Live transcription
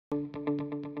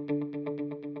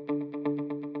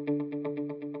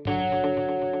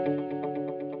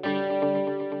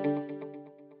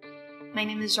My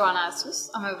name is Johanna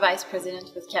Assous. I'm a Vice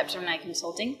President with Capgemini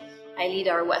Consulting. I lead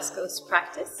our West Coast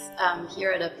practice here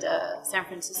at the San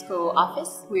Francisco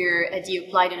office. We're at the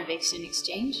Applied Innovation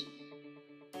Exchange.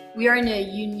 We are in a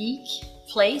unique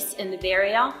place in the Bay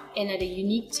Area and at a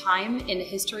unique time in the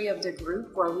history of the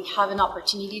group where we have an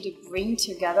opportunity to bring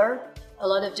together a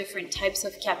lot of different types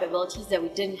of capabilities that we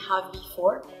didn't have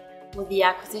before. With the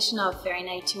acquisition of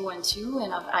Fahrenheit 212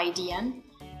 and of Idean,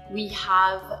 we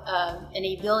have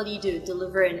an ability to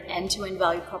deliver an end-to-end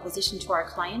value proposition to our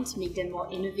clients, make them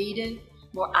more innovative,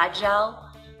 more agile,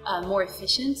 more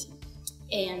efficient.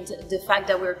 And the fact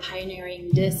that we're pioneering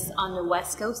this on the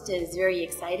West Coast is very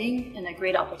exciting and a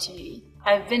great opportunity.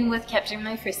 I've been with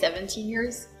Capgemini for 17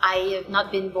 years. I have not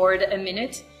been bored a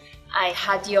minute. I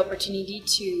had the opportunity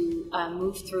to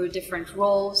move through different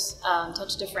roles,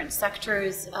 touch different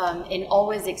sectors, and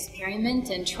always experiment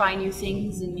and try new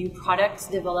things and new products,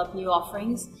 develop new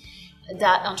offerings.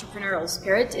 That entrepreneurial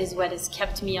spirit is what has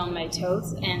kept me on my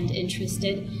toes and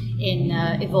interested in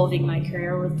evolving my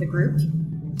career with the group.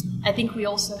 I think we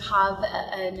also have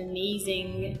an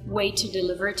amazing way to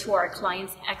deliver to our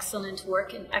clients excellent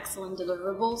work and excellent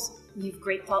deliverables. We have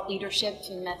great thought leadership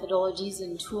and methodologies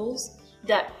and tools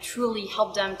that truly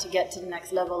help them to get to the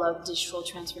next level of digital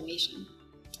transformation.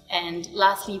 And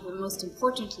lastly, but most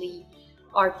importantly,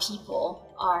 our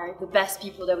people are the best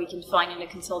people that we can find in the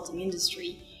consulting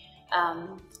industry.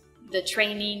 The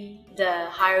training, the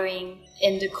hiring,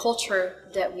 and the culture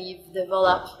that we've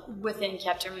developed within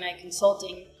Capgemini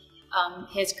Consulting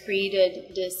has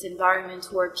created this environment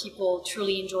where people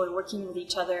truly enjoy working with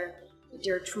each other.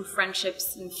 There are true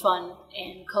friendships and fun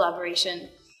and collaboration.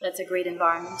 That's a great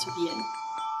environment to be in.